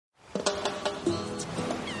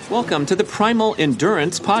Welcome to the Primal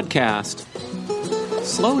Endurance Podcast.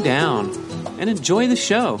 Slow down and enjoy the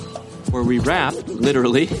show, where we rap,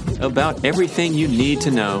 literally, about everything you need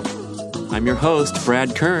to know. I'm your host,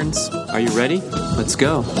 Brad Kearns. Are you ready? Let's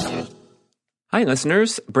go. Hi,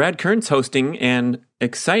 listeners. Brad Kearns hosting and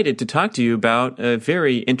excited to talk to you about a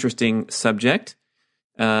very interesting subject.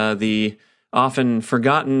 The often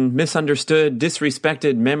forgotten, misunderstood,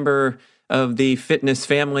 disrespected member of the fitness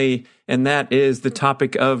family, and that is the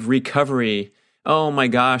topic of recovery. Oh my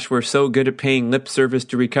gosh, we're so good at paying lip service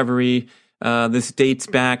to recovery. This dates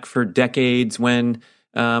back for decades when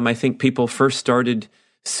I think people first started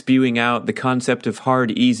spewing out the concept of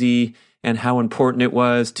hard, easy, and how important it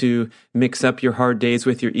was to mix up your hard days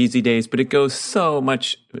with your easy days. But it goes so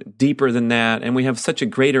much deeper than that, and we have such a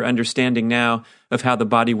greater understanding now of how the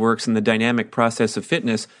body works and the dynamic process of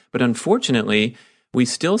fitness. But unfortunately, we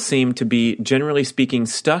still seem to be, generally speaking,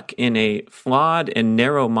 stuck in a flawed and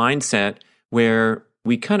narrow mindset where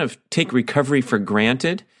we kind of take recovery for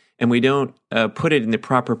granted and we don't put it in the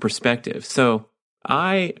proper perspective. So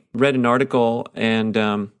I read an article and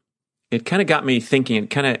it kind of got me thinking. It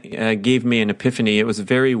kind of gave me an epiphany. It was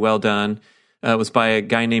very well done. It was by a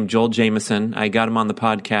guy named Joel Jamieson. I got him on the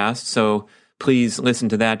podcast, so please listen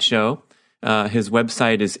to that show. His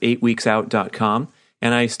website is 8weeksout.com.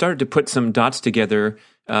 And I started to put some dots together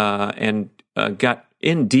and got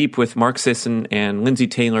in deep with Mark Sisson and Lindsay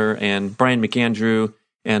Taylor and Brian McAndrew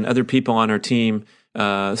and other people on our team,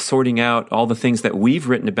 sorting out all the things that we've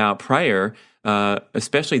written about prior,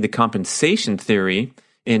 especially the compensation theory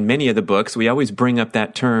in many of the books. We always bring up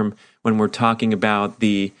that term when we're talking about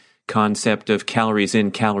the concept of calories in,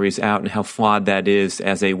 calories out, and how flawed that is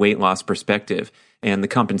as a weight loss perspective. And the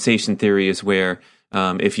compensation theory is where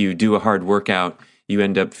if you do a hard workout, you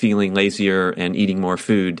end up feeling lazier and eating more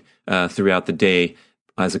food throughout the day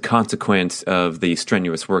as a consequence of the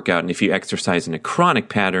strenuous workout. And if you exercise in a chronic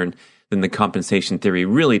pattern, then the compensation theory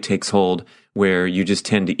really takes hold, where you just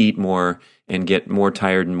tend to eat more and get more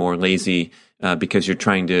tired and more lazy because you're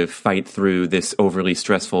trying to fight through this overly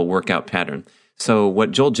stressful workout pattern. So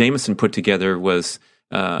what Joel Jamieson put together was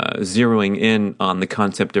zeroing in on the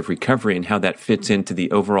concept of recovery and how that fits into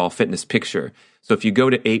the overall fitness picture. So if you go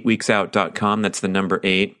to 8weeksout.com, that's the number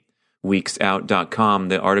 8, weeksout.com,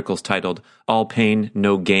 the article's titled, All Pain,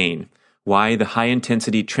 No Gain, Why the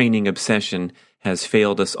High-Intensity Training Obsession Has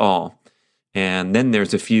Failed Us All. And then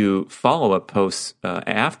there's a few follow-up posts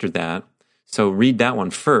after that. So read that one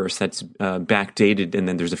first. That's backdated, and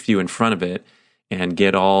then there's a few in front of it, and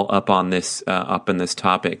get all up on this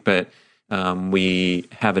topic. But we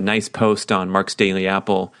have a nice post on Mark's Daily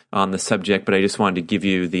Apple on the subject, but I just wanted to give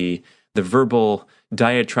you the verbal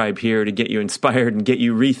diatribe here to get you inspired and get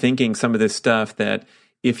you rethinking some of this stuff, that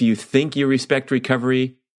if you think you respect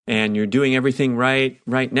recovery and you're doing everything right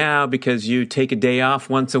now because you take a day off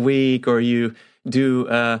once a week, or you do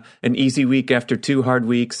an easy week after 2 hard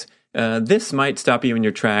weeks, this might stop you in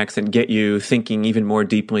your tracks and get you thinking even more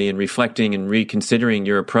deeply and reflecting and reconsidering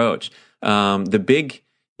your approach. The big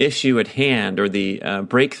issue at hand, or the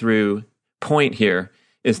breakthrough point here,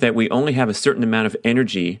 is that we only have a certain amount of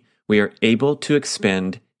energy we are able to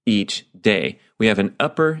expend each day. We have an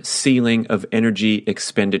upper ceiling of energy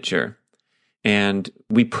expenditure. And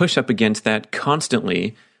we push up against that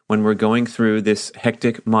constantly when we're going through this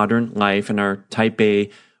hectic modern life and our type A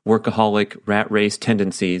workaholic rat race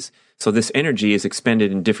tendencies. So this energy is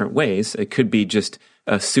expended in different ways. It could be just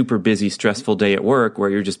a super busy, stressful day at work where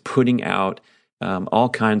you're just putting out all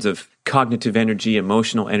kinds of cognitive energy,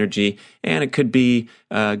 emotional energy, and it could be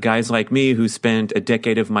guys like me who spent a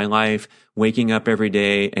decade of my life waking up every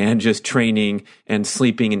day and just training and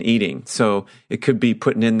sleeping and eating. So it could be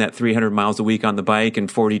putting in that 300 miles a week on the bike and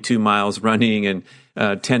 42 miles running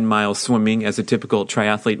and 10 miles swimming, as a typical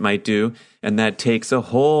triathlete might do, and that takes a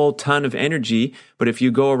whole ton of energy. But if you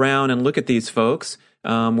go around and look at these folks,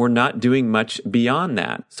 we're not doing much beyond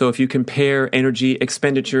that. So if you compare energy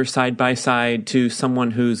expenditure side by side to someone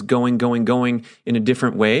who's going in a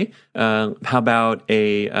different way, how about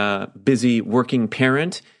a busy working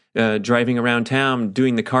parent driving around town,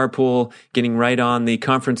 doing the carpool, getting right on the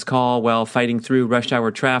conference call while fighting through rush hour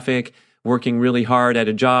traffic, working really hard at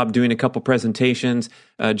a job, doing a couple presentations,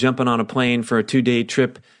 jumping on a plane for a 2-day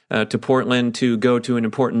trip to Portland to go to an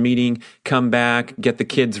important meeting, come back, get the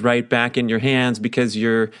kids right back in your hands because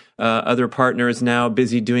your other partner is now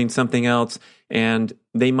busy doing something else, and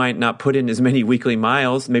they might not put in as many weekly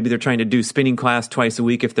miles. Maybe they're trying to do spinning class twice a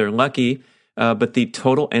week if they're lucky, but the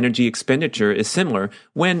total energy expenditure is similar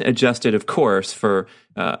when adjusted, of course, for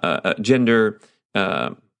gender,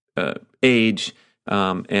 age,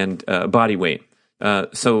 and body weight.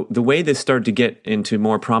 So the way this started to get into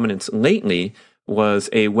more prominence lately was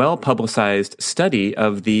a well-publicized study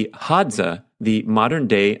of the Hadza, the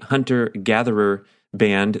modern-day hunter-gatherer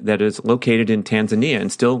band that is located in Tanzania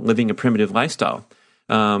and still living a primitive lifestyle.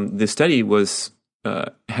 The study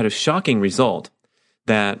had a shocking result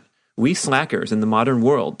that we slackers in the modern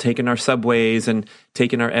world, taking our subways and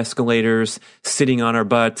taking our escalators, sitting on our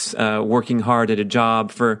butts, working hard at a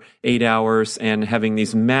job for 8 hours and having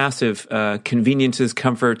these massive conveniences,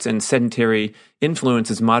 comforts, and sedentary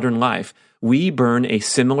influences modern life, we burn a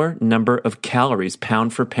similar number of calories,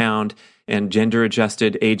 pound for pound, and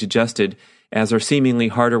gender-adjusted, age-adjusted, as our seemingly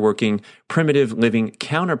harder-working, primitive living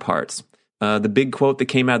counterparts. The big quote that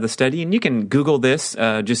came out of the study, and you can Google this,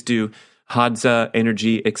 just do Hadza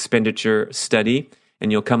Energy Expenditure Study,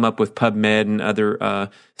 and you'll come up with PubMed and other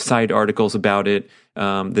side articles about it.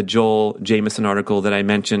 The Joel Jameson article that I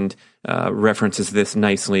mentioned references this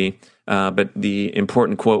nicely, but the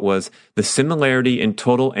important quote was, "The similarity in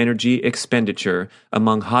total energy expenditure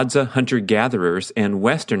among Hadza hunter-gatherers and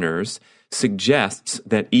Westerners suggests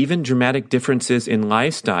that even dramatic differences in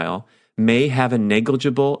lifestyle may have a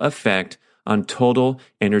negligible effect on total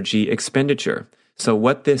energy expenditure." So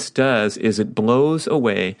what this does is it blows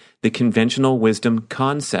away the conventional wisdom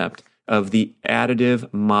concept of the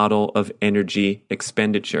additive model of energy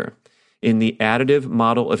expenditure. In the additive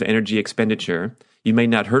model of energy expenditure, you may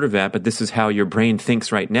not heard of that, but this is how your brain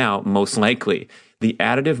thinks right now, most likely. The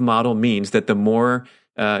additive model means that the more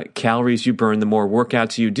calories you burn, the more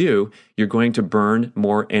workouts you do, you're going to burn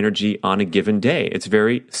more energy on a given day. It's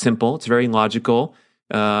very simple. It's very logical.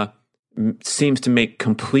 Seems to make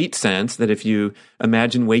complete sense that if you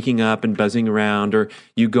imagine waking up and buzzing around, or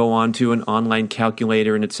you go onto an online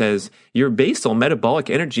calculator and it says your basal metabolic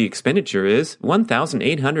energy expenditure is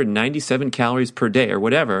 1,897 calories per day or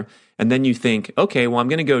whatever, and then you think, okay, well, I'm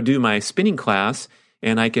going to go do my spinning class,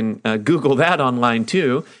 and I can Google that online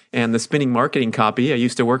too. And the spinning marketing copy, I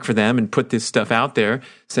used to work for them and put this stuff out there,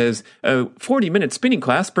 says a 40-minute spinning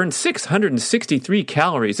class burns 663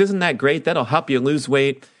 calories. Isn't that great? That'll help you lose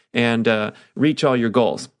weight and reach all your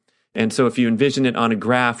goals. And so if you envision it on a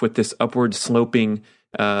graph with this upward sloping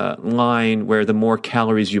line where the more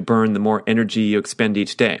calories you burn, the more energy you expend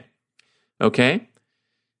each day. Okay?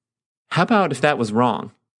 How about if that was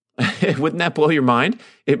wrong? Wouldn't that blow your mind?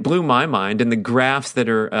 It blew my mind. And the graphs that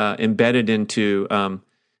are embedded into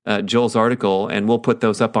Joel's article, and we'll put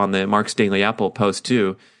those up on the Mark's Daily Apple post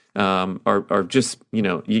too, are just,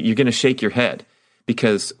 you're going to shake your head.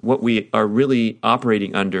 Because what we are really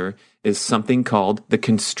operating under is something called the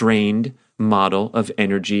constrained model of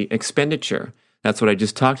energy expenditure. That's what I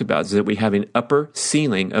just talked about, is that we have an upper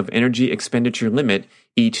ceiling of energy expenditure limit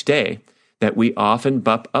each day that we often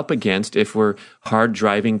bump up against if we're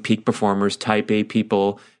hard-driving peak performers, type A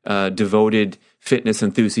people, devoted fitness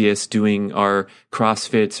enthusiasts doing our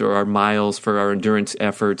CrossFits or our miles for our endurance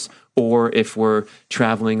efforts, or if we're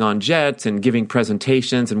traveling on jets and giving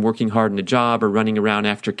presentations and working hard in a job, or running around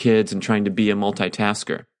after kids and trying to be a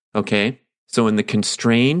multitasker, okay? So in the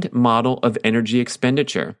constrained model of energy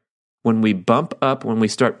expenditure, when we bump up, when we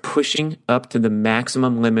start pushing up to the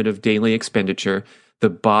maximum limit of daily expenditure, the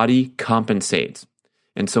body compensates.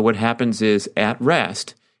 And so what happens is, at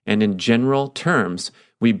rest, and in general terms,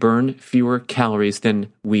 we burn fewer calories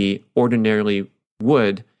than we ordinarily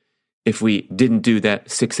would if we didn't do that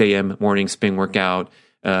 6 a.m. morning spin workout,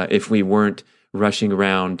 if we weren't rushing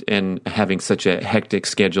around and having such a hectic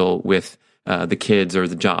schedule with the kids or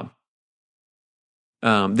the job.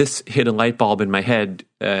 This hit a light bulb in my head,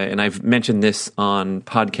 and I've mentioned this on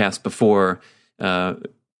podcasts before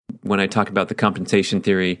when I talk about the compensation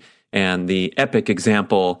theory, and the epic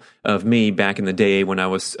example of me back in the day when I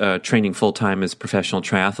was training full-time as a professional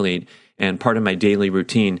triathlete. And part of my daily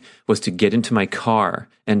routine was to get into my car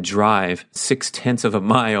and drive 0.6 of a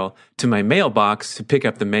mile to my mailbox to pick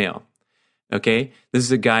up the mail. Okay? This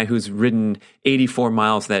is a guy who's ridden 84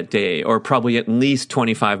 miles that day, or probably at least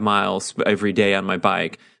 25 miles every day on my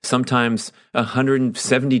bike, sometimes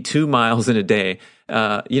 172 miles in a day.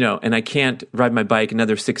 And I can't ride my bike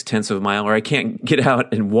another 0.6 of a mile, or I can't get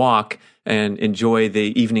out and walk and enjoy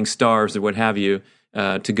the evening stars or what have you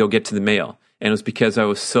to go get to the mail. And it was because I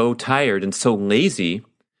was so tired and so lazy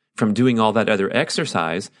from doing all that other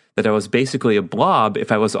exercise that I was basically a blob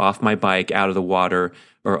if I was off my bike, out of the water,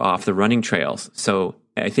 or off the running trails. So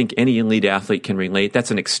I think any elite athlete can relate.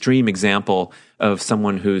 That's an extreme example of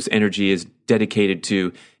someone whose energy is dedicated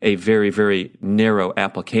to a very, very narrow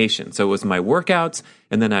application. So it was my workouts,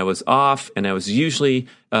 and then I was off, and I was usually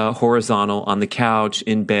horizontal on the couch,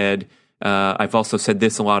 in bed. I've also said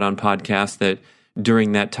this a lot on podcasts, that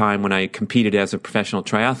during that time when I competed as a professional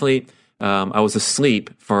triathlete, I was asleep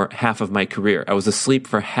for half of my career. I was asleep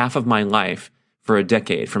for half of my life for a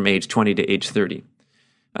decade, from age 20 to age 30.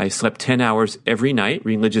 I slept 10 hours every night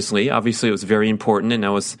religiously. Obviously, it was very important,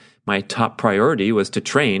 and my top priority was to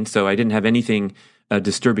train, so I didn't have anything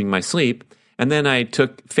disturbing my sleep. And then I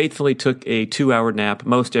faithfully took a 2-hour nap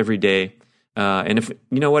most every day. And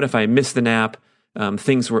if I missed the nap,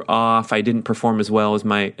 things were off. I didn't perform as well as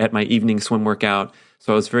at my evening swim workout.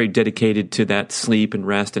 So I was very dedicated to that sleep and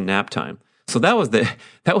rest and nap time. So that was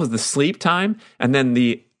the sleep time. And then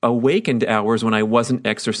the awakened hours when I wasn't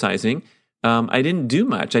exercising, I didn't do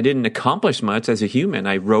much. I didn't accomplish much as a human.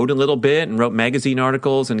 I wrote a little bit and wrote magazine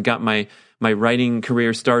articles and got my writing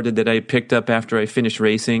career started that I picked up after I finished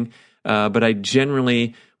racing. But I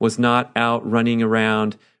generally was not out running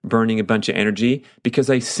around burning a bunch of energy because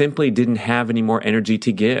I simply didn't have any more energy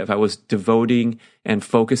to give. I was devoting and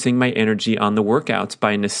focusing my energy on the workouts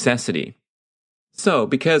by necessity. So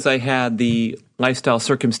because I had the lifestyle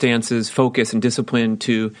circumstances, focus, and discipline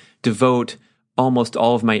to devote almost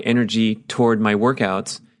all of my energy toward my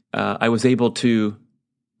workouts, I was able to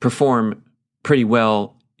perform pretty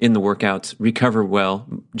well in the workouts, recover well,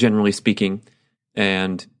 generally speaking,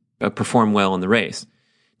 and perform well in the race.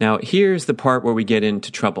 Now, here's the part where we get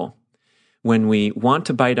into trouble. When we want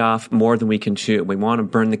to bite off more than we can chew, we want to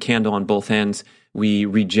burn the candle on both ends, we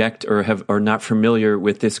reject or are not familiar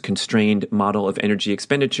with this constrained model of energy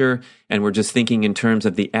expenditure, and we're just thinking in terms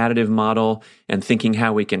of the additive model and thinking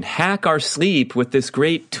how we can hack our sleep with this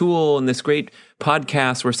great tool and this great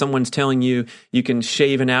podcast where someone's telling you can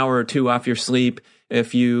shave an hour or two off your sleep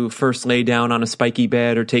if you first lay down on a spiky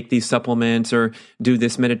bed or take these supplements or do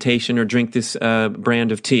this meditation or drink this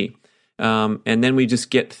brand of tea. And then we just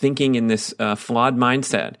get thinking in this flawed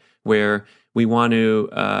mindset where we want to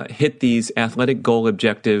hit these athletic goal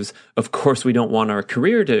objectives. Of course, we don't want our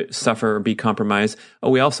career to suffer or be compromised.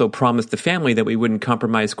 We also promised the family that we wouldn't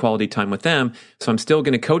compromise quality time with them. So I'm still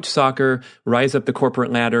going to coach soccer, rise up the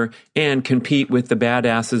corporate ladder, and compete with the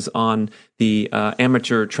badasses on the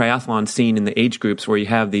amateur triathlon scene in the age groups where you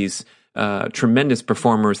have these tremendous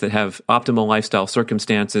performers that have optimal lifestyle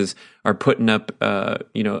circumstances, are putting up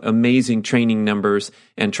amazing training numbers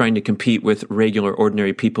and trying to compete with regular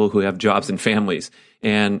ordinary people who have jobs and families.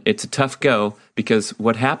 And it's a tough go because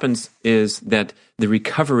what happens is that the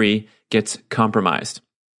recovery gets compromised.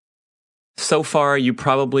 So far, you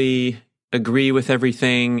probably agree with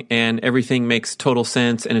everything and everything makes total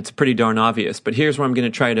sense and it's pretty darn obvious. But here's where I'm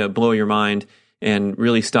going to try to blow your mind and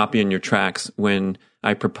really stop you in your tracks when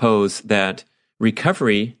I propose that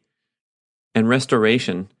recovery and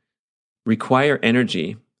restoration require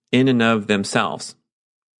energy in and of themselves.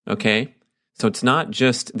 Okay? So it's not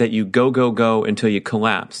just that you go until you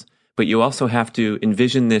collapse, but you also have to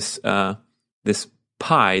envision this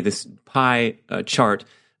pie chart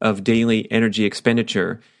of daily energy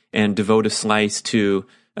expenditure and devote a slice to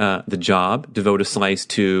the job, devote a slice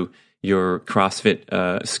to your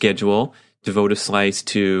CrossFit schedule, devote a slice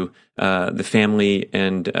to the family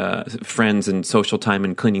and friends and social time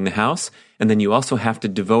and cleaning the house. And then you also have to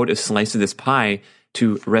devote a slice of this pie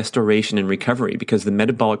to restoration and recovery because the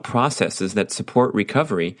metabolic processes that support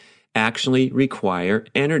recovery actually require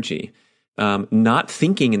energy. Not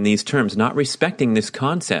thinking in these terms, not respecting this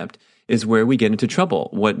concept is where we get into trouble,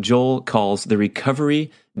 what Joel calls the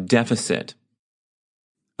recovery deficit.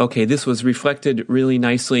 Okay, this was reflected really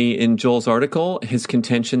nicely in Joel's article, his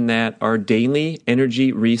contention that our daily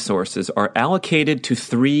energy resources are allocated to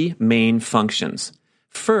 3 main functions.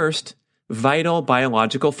 First, vital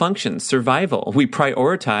biological functions, survival. We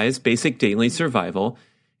prioritize basic daily survival,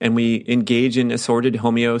 and we engage in assorted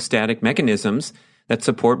homeostatic mechanisms that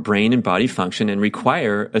support brain and body function and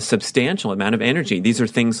require a substantial amount of energy. These are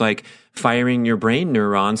things like firing your brain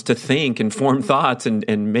neurons to think and form thoughts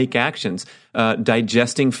and make actions,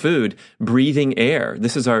 digesting food, breathing air.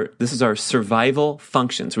 This is our survival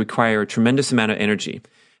functions, require a tremendous amount of energy.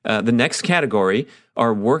 The next category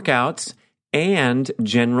are workouts and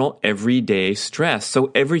general everyday stress.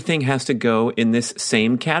 So everything has to go in this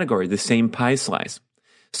same category, the same pie slice.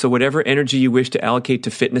 So whatever energy you wish to allocate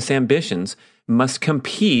to fitness ambitions must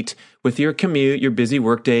compete with your commute, your busy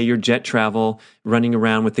workday, your jet travel, running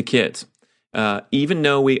around with the kids. Even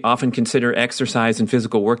though we often consider exercise and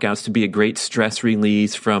physical workouts to be a great stress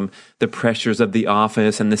release from the pressures of the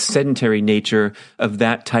office and the sedentary nature of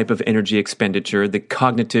that type of energy expenditure, the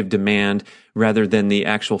cognitive demand rather than the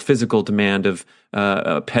actual physical demand of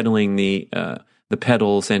pedaling the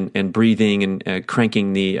pedals and breathing and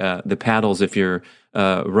cranking the paddles if you're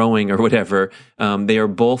rowing or whatever, they are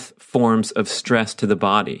both forms of stress to the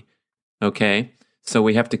body. Okay? So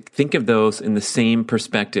we have to think of those in the same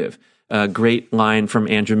perspective. a great line from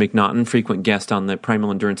Andrew McNaughton, frequent guest on the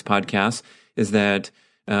Primal Endurance podcast, is that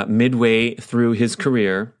midway through his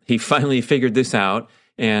career, he finally figured this out,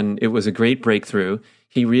 and it was a great breakthrough.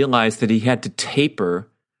 He realized that he had to taper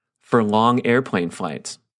for long airplane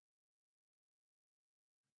flights.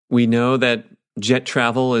 We know that jet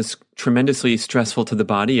travel is tremendously stressful to the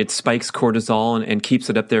body. It spikes cortisol and keeps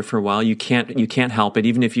it up there for a while. You can't help it.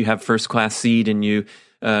 Even if you have first class seat and you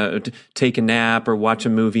take a nap or watch a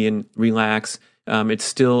movie and relax, it's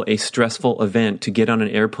still a stressful event to get on an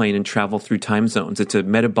airplane and travel through time zones. It's a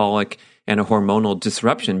metabolic and a hormonal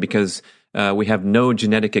disruption because we have no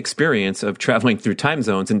genetic experience of traveling through time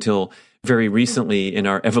zones until very recently in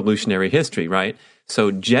our evolutionary history, right?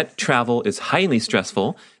 So jet travel is highly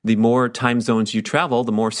stressful. The more time zones you travel,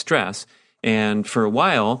 the more stress. And for a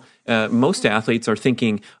while, most athletes are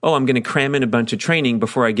thinking, oh, I'm going to cram in a bunch of training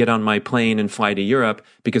before I get on my plane and fly to Europe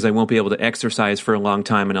because I won't be able to exercise for a long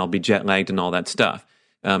time and I'll be jet lagged and all that stuff.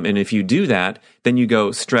 And if you do that, then you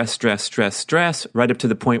go stress, stress, stress, stress, right up to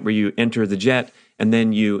the point where you enter the jet, and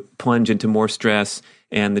then you plunge into more stress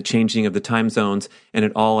and the changing of the time zones, and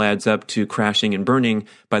it all adds up to crashing and burning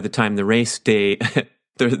by the time the race day,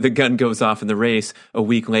 the gun goes off in the race a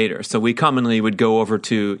week later. So we commonly would go over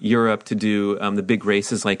to Europe to do the big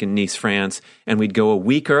races like in Nice, France, and we'd go a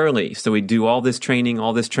week early. So we'd do all this training,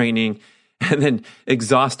 and then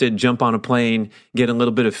exhausted, jump on a plane, get a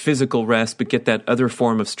little bit of physical rest, but get that other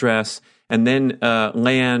form of stress, and then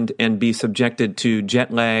land and be subjected to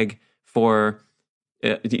jet lag for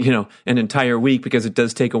an entire week, because it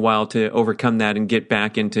does take a while to overcome that and get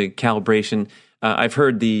back into calibration. I've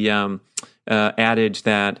heard the adage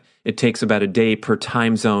that it takes about a day per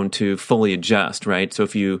time zone to fully adjust, right? So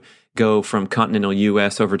if you go from continental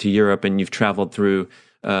U.S. over to Europe and you've traveled through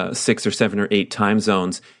 6 or 7 or 8 time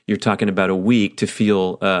zones, you're talking about a week to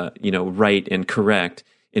feel, right and correct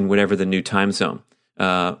in whatever the new time zone.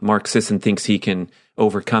 Mark Sisson thinks he can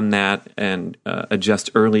overcome that and adjust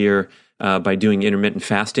earlier by doing intermittent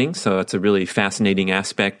fasting. So it's a really fascinating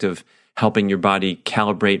aspect of helping your body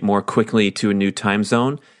calibrate more quickly to a new time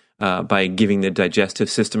zone by giving the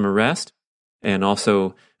digestive system a rest, and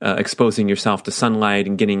also exposing yourself to sunlight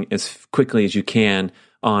and getting as quickly as you can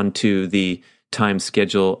onto the time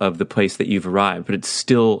schedule of the place that you've arrived. But it's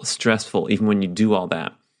still stressful even when you do all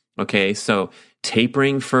that. Okay, so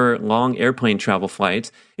tapering for long airplane travel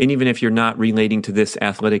flights, and even if you're not relating to this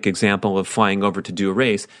athletic example of flying over to do a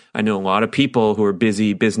race, I know a lot of people who are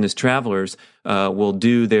busy business travelers will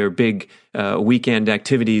do their big weekend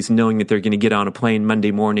activities knowing that they're going to get on a plane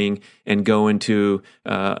Monday morning and go into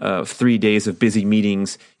 3 days of busy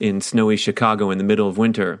meetings in snowy Chicago in the middle of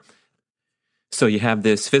winter. So you have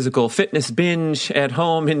this physical fitness binge at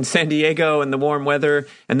home in San Diego in the warm weather,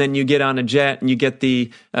 and then you get on a jet and you get the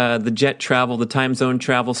jet travel, the time zone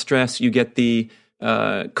travel stress. You get the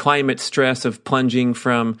climate stress of plunging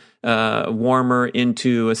from warmer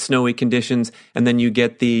into snowy conditions, and then you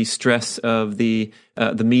get the stress of the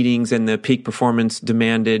meetings and the peak performance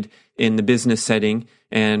demanded in the business setting.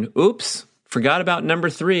 And oops, forgot about number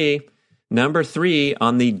 3. Number 3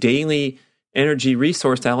 on the daily energy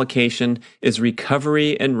resource allocation is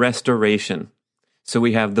recovery and restoration. So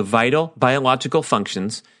we have the vital biological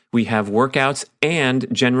functions, we have workouts and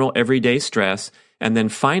general everyday stress, and then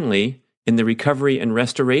finally, in the recovery and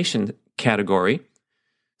restoration category,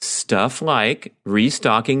 stuff like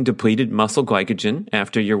restocking depleted muscle glycogen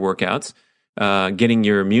after your workouts, getting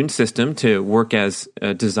your immune system to work as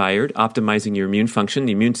desired, optimizing your immune function.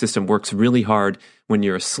 The immune system works really hard when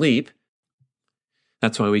you're asleep.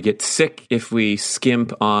 That's why we get sick if we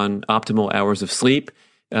skimp on optimal hours of sleep.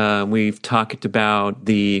 We've talked about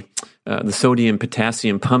the sodium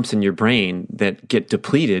potassium pumps in your brain that get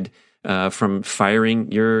depleted from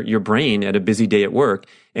firing your brain at a busy day at work.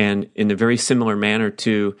 And in a very similar manner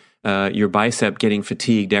to your bicep getting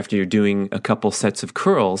fatigued after you're doing a couple sets of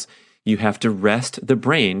curls, you have to rest the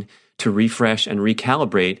brain to refresh and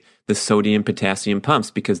recalibrate the sodium potassium pumps,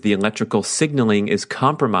 because the electrical signaling is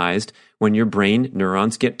compromised when your brain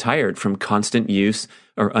neurons get tired from constant use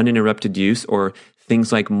or uninterrupted use, or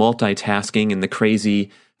things like multitasking and the crazy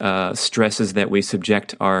stresses that we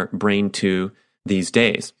subject our brain to these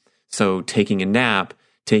days. So taking a nap,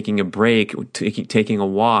 taking a break, taking a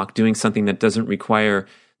walk, doing something that doesn't require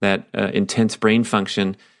that intense brain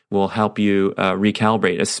function will help you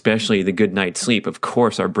recalibrate, especially the good night's sleep. Of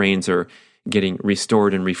course, our brains are getting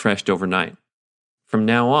restored and refreshed overnight. From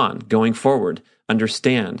now on, going forward,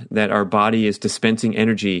 understand that our body is dispensing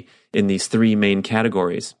energy in these 3 main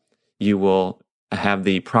categories. You will have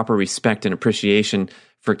the proper respect and appreciation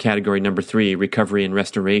for category number 3, recovery and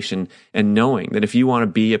restoration, and knowing that if you want to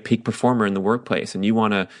be a peak performer in the workplace and you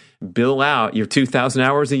want to bill out your 2,000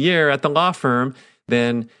 hours a year at the law firm,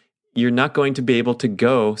 then you're not going to be able to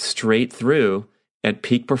go straight through at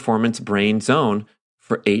peak performance brain zone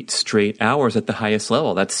for 8 straight hours at the highest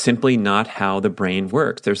level. That's simply not how the brain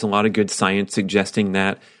works. There's a lot of good science suggesting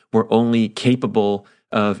that we're only capable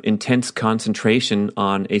of intense concentration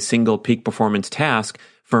on a single peak performance task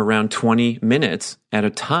for around 20 minutes at a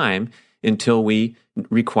time until we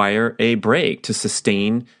require a break to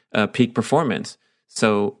sustain peak performance.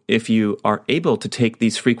 So if you are able to take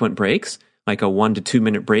these frequent breaks, like a 1 to 2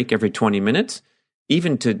 minute break every 20 minutes,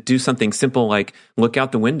 even to do something simple like look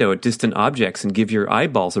out the window at distant objects and give your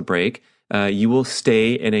eyeballs a break, you will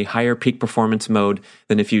stay in a higher peak performance mode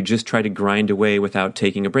than if you just try to grind away without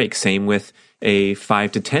taking a break. Same with a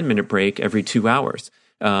 5 to 10 minute break every 2 hours.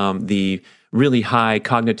 The really high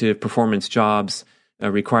cognitive performance jobs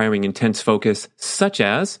requiring intense focus, such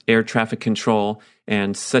as air traffic control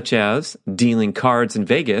and such as dealing cards in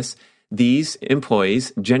Vegas, these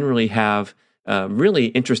employees generally have really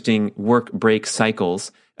interesting work break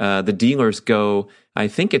cycles. The dealers go, I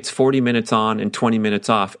think it's 40 minutes on and 20 minutes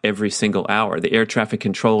off every single hour. The air traffic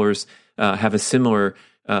controllers have a similar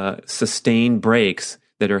sustained breaks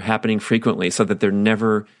that are happening frequently so that they're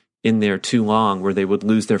never in there too long where they would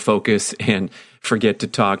lose their focus and forget to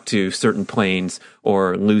talk to certain planes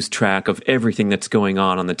or lose track of everything that's going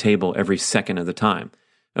on the table every second of the time.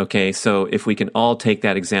 Okay, so if we can all take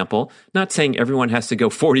that example, not saying everyone has to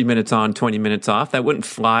go 40 minutes on, 20 minutes off, that wouldn't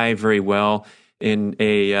fly very well in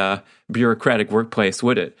a bureaucratic workplace,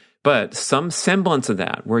 would it? But some semblance of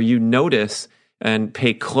that, where you notice and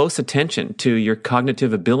pay close attention to your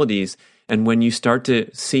cognitive abilities, and when you start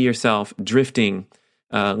to see yourself drifting,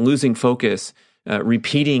 losing focus,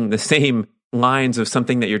 repeating the same lines of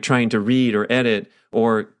something that you're trying to read or edit,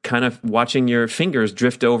 or kind of watching your fingers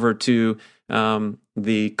drift over to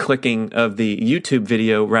the clicking of the YouTube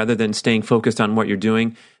video rather than staying focused on what you're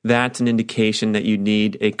doing, that's an indication that you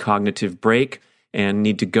need a cognitive break and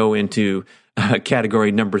need to go into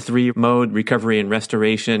category number 3 mode, recovery and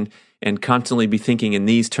restoration, and constantly be thinking in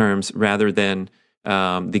these terms rather than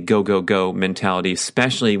the go, go, go mentality,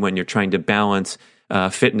 especially when you're trying to balance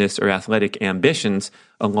fitness or athletic ambitions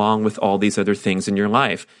along with all these other things in your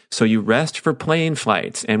life. So you rest for plane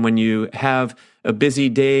flights. And when you have a busy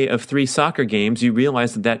day of 3 soccer games, you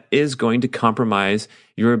realize that that is going to compromise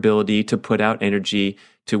your ability to put out energy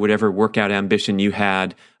to whatever workout ambition you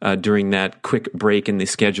had during that quick break in the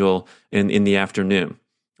schedule in the afternoon.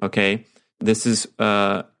 Okay? This is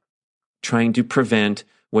trying to prevent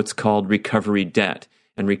what's called recovery debt.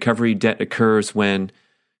 And recovery debt occurs when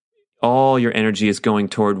all your energy is going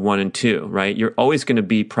toward 1 and 2, right? You're always going to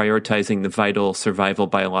be prioritizing the vital survival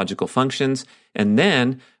biological functions. And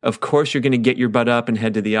then, of course, you're going to get your butt up and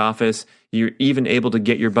head to the office. You're even able to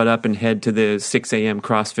get your butt up and head to the 6 a.m.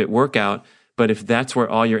 CrossFit workout. But if that's where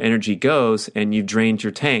all your energy goes and you've drained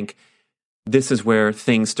your tank, this is where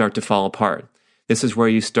things start to fall apart. This is where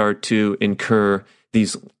you start to incur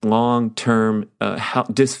these long-term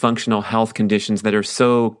dysfunctional health conditions that are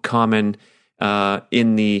so common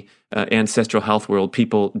in the ancestral health world,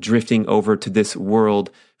 people drifting over to this world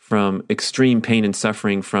from extreme pain and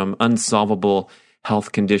suffering from unsolvable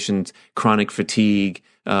health conditions, chronic fatigue,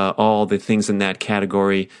 all the things in that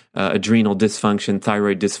category, adrenal dysfunction,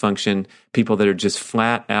 thyroid dysfunction, people that are just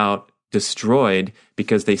flat out destroyed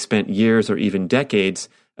because they spent years or even decades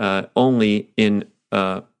only in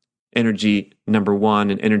energy number 1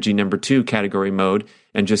 and energy number 2 category mode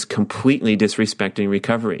and just completely disrespecting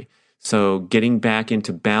recovery. So getting back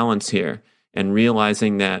into balance here and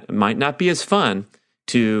realizing that it might not be as fun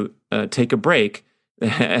to take a break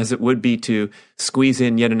as it would be to squeeze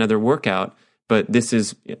in yet another workout, but this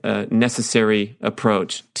is a necessary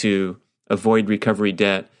approach to avoid recovery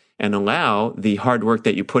debt and allow the hard work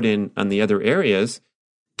that you put in on the other areas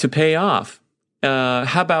to pay off.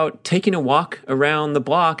 How about taking a walk around the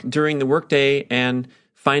block during the workday and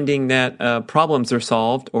finding that problems are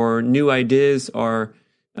solved or new ideas are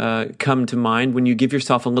come to mind when you give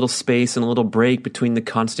yourself a little space and a little break between the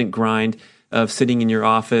constant grind of sitting in your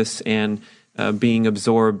office and being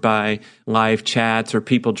absorbed by live chats or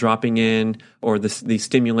people dropping in or the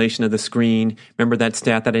stimulation of the screen. Remember that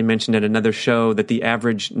stat that I mentioned at another show that the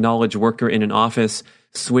average knowledge worker in an office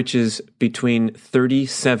switches between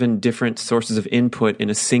 37 different sources of input in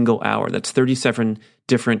a single hour. That's 37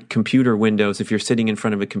 different computer windows if you're sitting in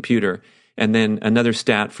front of a computer. And then another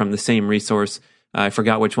stat from the same resource, I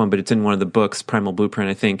forgot which one, but it's in one of the books, Primal Blueprint,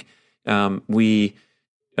 I think. We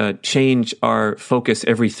change our focus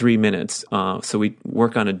every 3 minutes. So we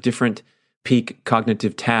work on a different peak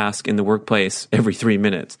cognitive task in the workplace every 3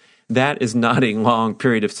 minutes. That is not a long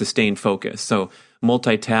period of sustained focus. So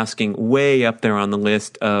multitasking way up there on the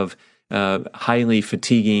list of highly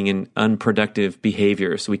fatiguing and unproductive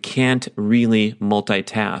behaviors. We can't really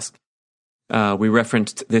multitask. We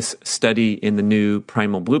referenced this study in the new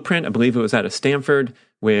Primal Blueprint. I believe it was out of Stanford,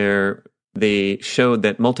 where they showed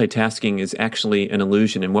that multitasking is actually an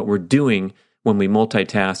illusion. And what we're doing when we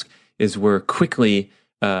multitask is we're quickly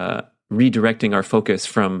redirecting our focus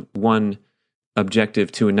from one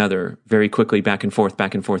objective to another very quickly, back and forth,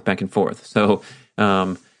 back and forth, back and forth. So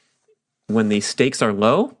when the stakes are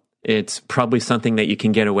low, it's probably something that you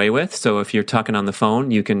can get away with. So if you're talking on the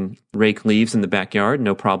phone, you can rake leaves in the backyard,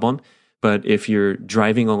 no problem. But if you're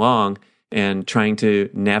driving along and trying to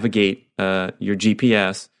navigate your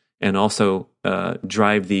GPS and also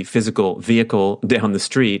drive the physical vehicle down the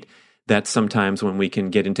street, that's sometimes when we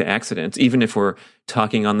can get into accidents. Even if we're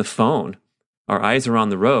talking on the phone, our eyes are on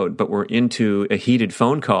the road, but we're into a heated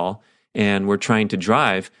phone call and we're trying to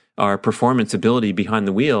drive, our performance ability behind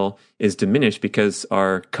the wheel is diminished because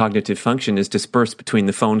our cognitive function is dispersed between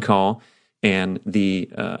the phone call and the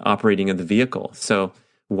operating of the vehicle. So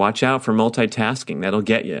watch out for multitasking. That'll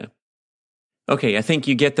get you. Okay, I think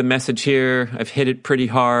you get the message here. I've hit it pretty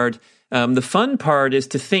hard. The fun part is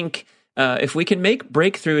to think if we can make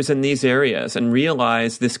breakthroughs in these areas and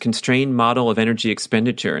realize this constrained model of energy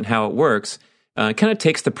expenditure and how it works, it kind of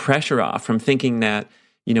takes the pressure off from thinking that,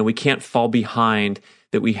 we can't fall behind,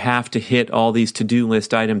 that we have to hit all these to-do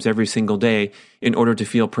list items every single day in order to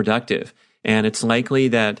feel productive. And it's likely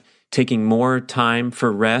that taking more time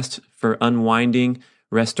for rest, for unwinding,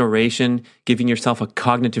 restoration, giving yourself a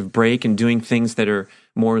cognitive break and doing things that are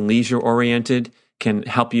more leisure-oriented can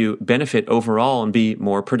help you benefit overall and be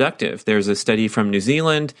more productive. There's a study from New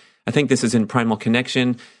Zealand, I think this is in Primal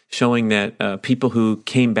Connection, showing that people who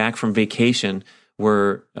came back from vacation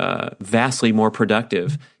were vastly more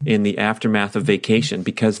productive in the aftermath of vacation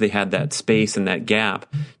because they had that space and that gap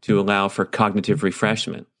to allow for cognitive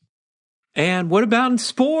refreshment. And what about in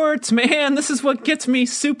sports? Man, this is what gets me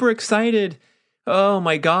super excited. Oh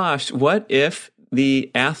my gosh, what if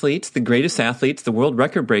the athletes, the greatest athletes, the world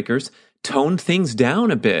record breakers, toned things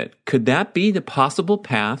down a bit? Could that be the possible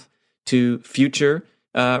path to future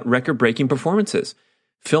record-breaking performances?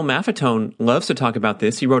 Phil Maffetone loves to talk about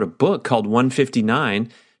this. He wrote a book called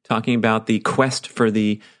 159, talking about the quest for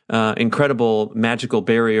the incredible magical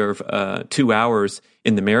barrier of 2 hours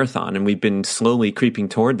in the marathon, and we've been slowly creeping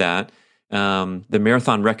toward that. The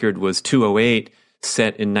marathon record was 2:08,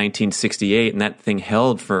 set in 1968, and that thing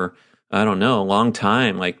held for, a long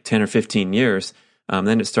time, like 10 or 15 years.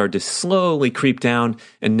 Then it started to slowly creep down,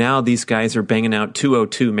 and now these guys are banging out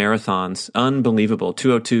 2:02 marathons. Unbelievable.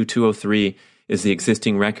 2:02, 2:03 is the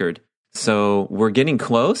existing record. So we're getting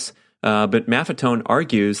close, but Maffetone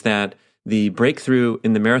argues that the breakthrough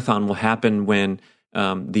in the marathon will happen when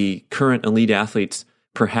the current elite athletes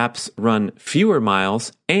perhaps run fewer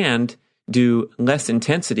miles and do less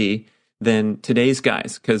intensity than today's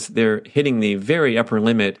guys, because they're hitting the very upper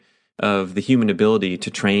limit of the human ability to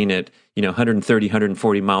train at 130,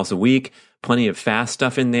 140 miles a week. Plenty of fast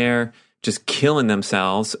stuff in there, just killing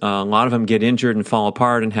themselves. A lot of them get injured and fall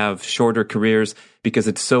apart and have shorter careers because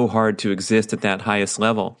it's so hard to exist at that highest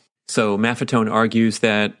level. So Maffetone argues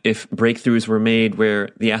that if breakthroughs were made where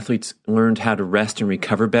the athletes learned how to rest and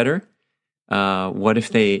recover better, what if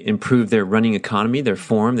they improved their running economy, their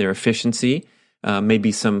form, their efficiency,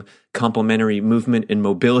 maybe some complementary movement and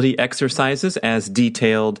mobility exercises as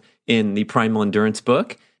detailed in the Primal Endurance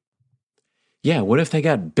book? Yeah, what if they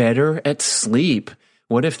got better at sleep?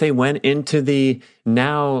 What if they went into the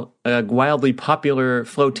now wildly popular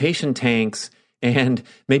flotation tanks, and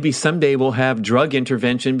maybe someday we'll have drug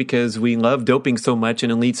intervention because we love doping so much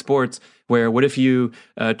in elite sports, where what if you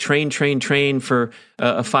train for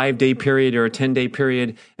a 5-day period or a 10-day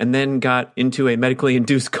period and then got into a medically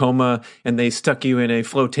induced coma and they stuck you in a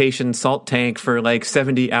flotation salt tank for like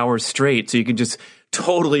 70 hours straight so you could just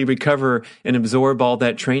totally recover and absorb all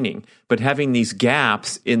that training. But having these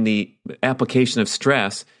gaps in the application of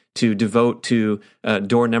stress to devote to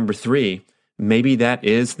door number 3, maybe that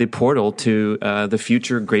is the portal to the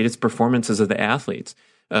future greatest performances of the athletes.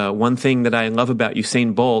 One thing that I love about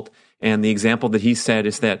Usain Bolt and the example that he said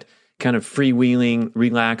is that kind of freewheeling,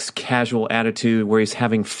 relaxed, casual attitude where he's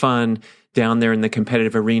having fun down there in the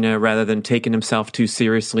competitive arena rather than taking himself too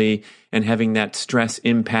seriously and having that stress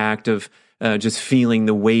impact of just feeling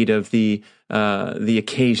the weight of the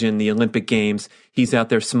occasion, the Olympic Games. He's out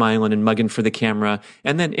there smiling and mugging for the camera.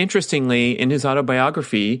 And then interestingly, in his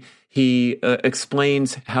autobiography, he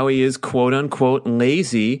explains how he is quote unquote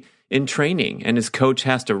lazy in training, and his coach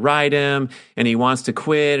has to ride him, and he wants to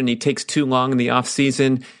quit, and he takes too long in the off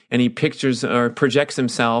season, and he pictures or projects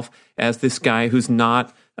himself as this guy who's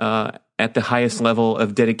not at the highest level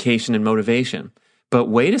of dedication and motivation. But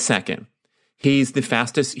wait a second. He's the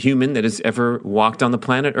fastest human that has ever walked on the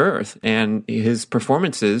planet Earth, and his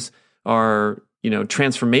performances are,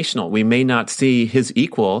 transformational. We may not see his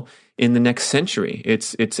equal in the next century.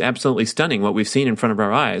 It's absolutely stunning what we've seen in front of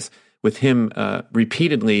our eyes with him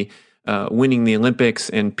repeatedly winning the Olympics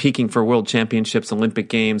and peaking for world championships, Olympic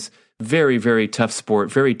Games. Very, very tough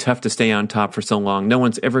sport, very tough to stay on top for so long. No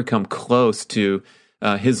one's ever come close to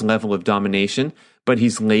his level of domination, but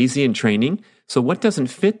he's lazy in training. So what doesn't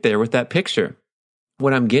fit there with that picture?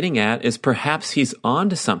 What I'm getting at is perhaps he's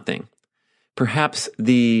onto something. Perhaps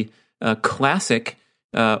the classic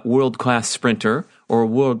world-class sprinter or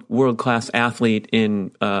world-class athlete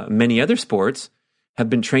in many other sports have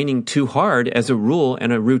been training too hard as a rule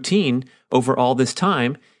and a routine over all this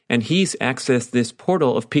time, and he's accessed this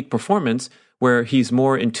portal of peak performance where he's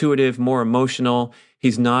more intuitive, more emotional.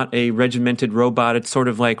 He's not a regimented robot. It's sort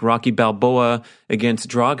of like Rocky Balboa against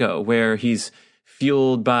Drago, where he's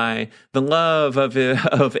fueled by the love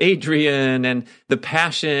of Adrian and the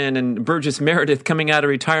passion, and Burgess Meredith coming out of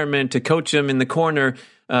retirement to coach him in the corner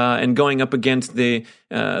and going up against the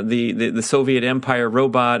Soviet Empire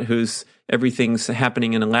robot who's everything's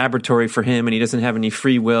happening in a laboratory for him, and he doesn't have any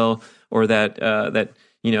free will or that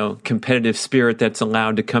competitive spirit that's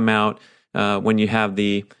allowed to come out when you have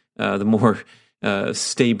the more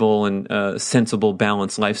stable and sensible,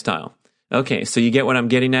 balanced lifestyle. Okay, so you get what I'm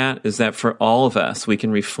getting at, is that for all of us, we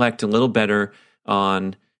can reflect a little better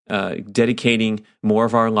on dedicating more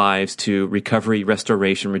of our lives to recovery,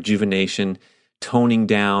 restoration, rejuvenation, toning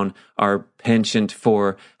down our penchant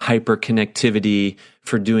for hyperconnectivity,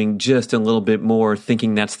 for doing just a little bit more,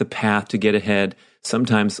 thinking that's the path to get ahead.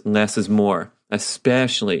 Sometimes less is more,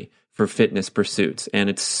 especially for fitness pursuits. And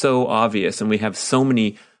it's so obvious, and we have so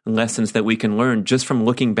many lessons that we can learn just from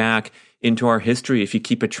looking back into our history. If you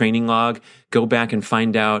keep a training log, go back and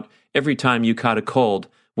find out every time you caught a cold,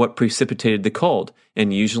 what precipitated the cold.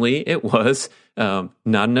 And usually it was not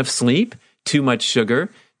enough sleep, too much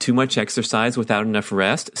sugar, too much exercise without enough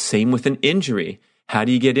rest. Same with an injury. How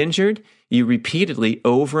do you get injured? You repeatedly,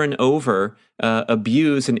 over and over,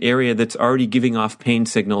 abuse an area that's already giving off pain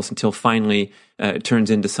signals until finally it turns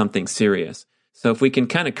into something serious. So if we can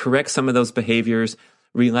kind of correct some of those behaviors,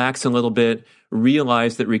 relax a little bit,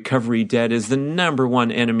 realize that recovery debt is the number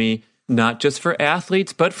one enemy, not just for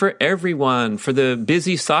athletes, but for everyone, for the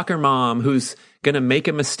busy soccer mom who's going to make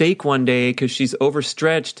a mistake one day because she's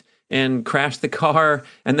overstretched and crash the car,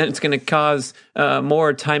 and then it's going to cause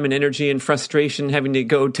more time and energy and frustration having to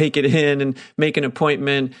go take it in and make an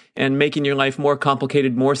appointment and making your life more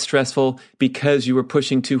complicated, more stressful because you were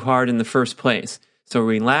pushing too hard in the first place. So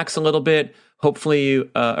relax a little bit. Hopefully you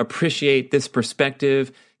appreciate this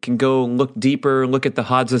perspective, can go look deeper, look at the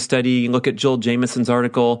Hadza study, look at Joel Jamieson's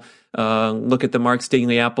article, look at the Mark's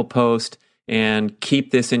Daily Apple post, and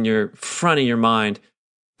keep this in your front of your mind.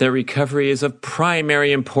 That recovery is of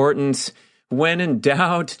primary importance. When in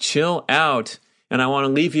doubt, chill out. And I want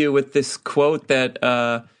to leave you with this quote that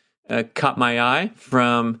caught my eye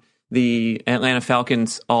from the Atlanta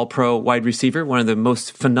Falcons All-Pro wide receiver, one of the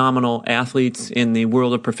most phenomenal athletes in the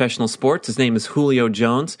world of professional sports. His name is Julio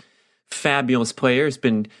Jones. Fabulous player. He's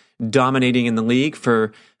been dominating in the league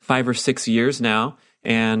for 5 or 6 years now.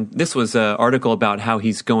 And this was an article about how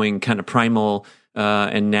he's going kind of primal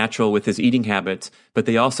and natural with his eating habits, but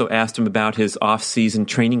they also asked him about his off-season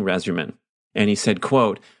training regimen. And he said,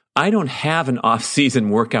 quote, "I don't have an off-season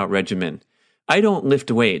workout regimen. I don't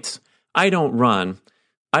lift weights. I don't run.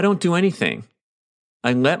 I don't do anything.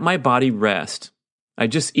 I let my body rest. I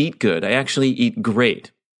just eat good. I actually eat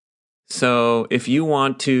great." So if you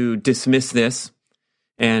want to dismiss this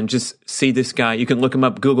and just see this guy, you can look him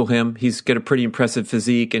up, Google him. He's got a pretty impressive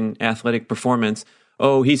physique and athletic performance.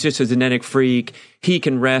 Oh, he's just a genetic freak. He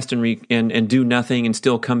can rest and do nothing and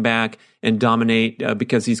still come back and dominate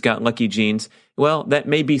because he's got lucky genes. Well, that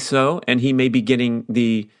may be so, and he may be getting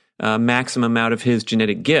the maximum out of his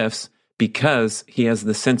genetic gifts because he has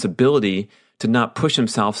the sensibility to not push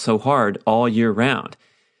himself so hard all year round.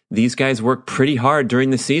 These guys work pretty hard during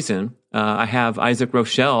the season. I have Isaac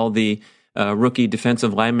Rochelle, the rookie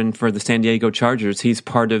defensive lineman for the San Diego Chargers. He's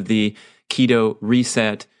part of the Keto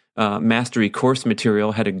Reset Mastery course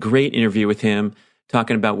material. Had a great interview with him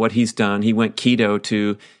talking about what he's done. He went keto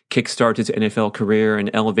to kickstart his NFL career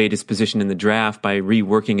and elevate his position in the draft by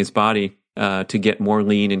reworking his body to get more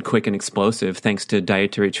lean and quick and explosive thanks to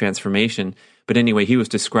dietary transformation. But anyway, he was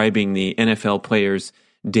describing the NFL players'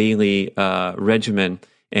 daily regimen,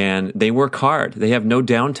 and they work hard. They have no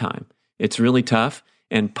downtime. It's really tough,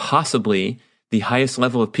 and possibly the highest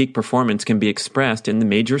level of peak performance can be expressed in the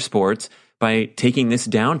major sports by taking this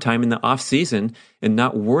downtime in the off season and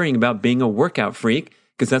not worrying about being a workout freak,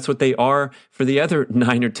 because that's what they are for the other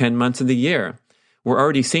 9 or 10 months of the year. We're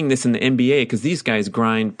already seeing this in the NBA because these guys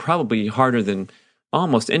grind probably harder than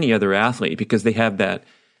almost any other athlete because they have that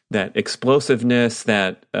explosiveness,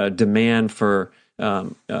 that demand for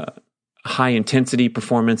high intensity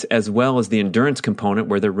performance, as well as the endurance component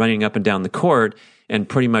where they're running up and down the court and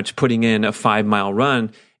pretty much putting in a 5-mile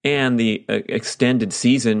run, and the extended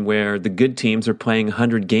season where the good teams are playing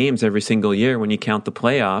 100 games every single year when you count the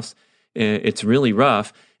playoffs. It's really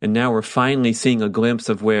rough. And now we're finally seeing a glimpse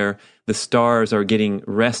of where the stars are getting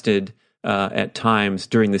rested at times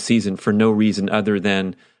during the season for no reason other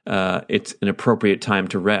than it's an appropriate time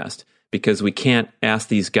to rest, because we can't ask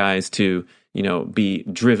these guys to be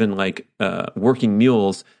driven like working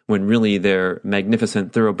mules when really they're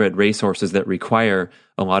magnificent thoroughbred racehorses that require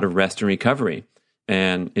a lot of rest and recovery.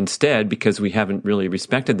 And instead, because we haven't really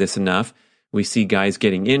respected this enough, we see guys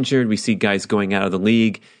getting injured. We see guys going out of the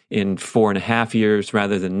league in 4.5 years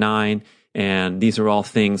rather than 9. And these are all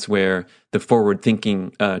things where the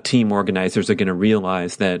forward-thinking team organizers are going to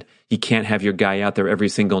realize that you can't have your guy out there every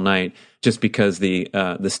single night just because the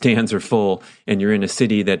stands are full and you're in a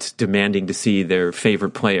city that's demanding to see their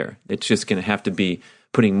favorite player. It's just going to have to be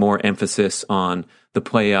putting more emphasis on the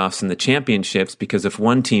playoffs and the championships, because if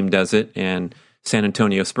one team does it, and San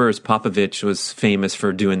Antonio Spurs, Popovich was famous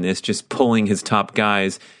for doing this, just pulling his top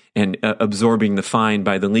guys and absorbing the fine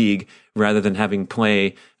by the league rather than having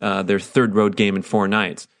play their third road game in 4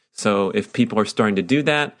 nights. So if people are starting to do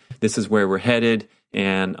that, this is where we're headed.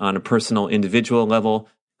 And on a personal, individual level,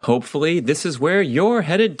 hopefully this is where you're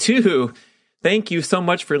headed too. Thank you so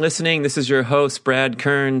much for listening. This is your host, Brad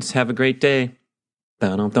Kearns. Have a great day.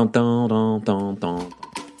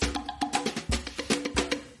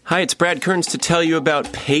 Hi, it's Brad Kearns to tell you about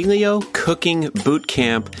Paleo Cooking Boot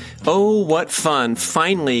Camp. Oh, what fun.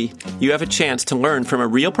 Finally, you have a chance to learn from a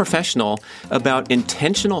real professional about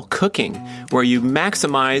intentional cooking, where you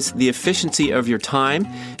maximize the efficiency of your time,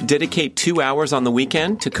 dedicate 2 hours on the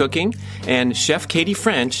weekend to cooking, and Chef Katie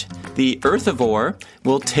French, the Earthivore,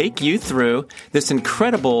 will take you through this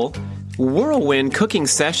incredible whirlwind cooking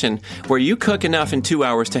session where you cook enough in 2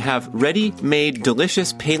 hours to have ready-made,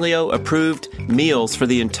 delicious, paleo-approved meals for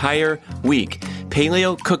the entire week.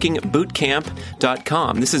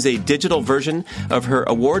 PaleoCookingBootCamp.com. This is a digital version of her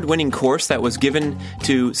award-winning course that was given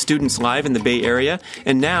to students live in the Bay Area.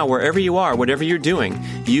 And now, wherever you are, whatever you're doing,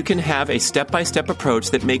 you can have a step-by-step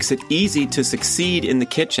approach that makes it easy to succeed in the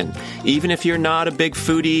kitchen. Even if you're not a big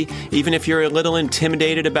foodie, even if you're a little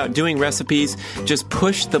intimidated about doing recipes, just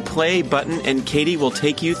push the play button and Katie will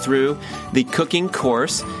take you through the cooking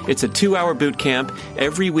course. It's a 2-hour boot camp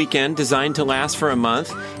every weekend designed to last for a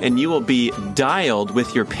month, and you will be dialed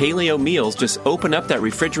with your paleo meals. Just open up that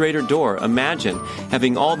refrigerator door. Imagine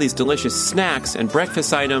having all these delicious snacks and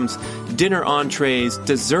breakfast items, dinner entrees,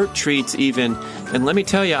 dessert treats even. And let me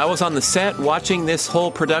tell you, I was on the set watching this whole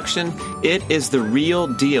production. It is the real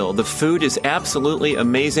deal. The food is absolutely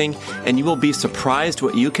amazing, and you will be surprised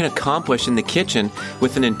what you can accomplish in the kitchen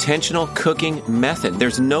with an intentional cooking method.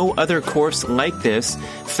 There's no other course like this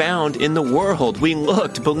found in the world. We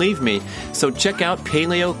looked, believe me. So check out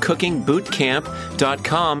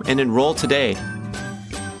PaleoCookingBootCamp.com and enroll today.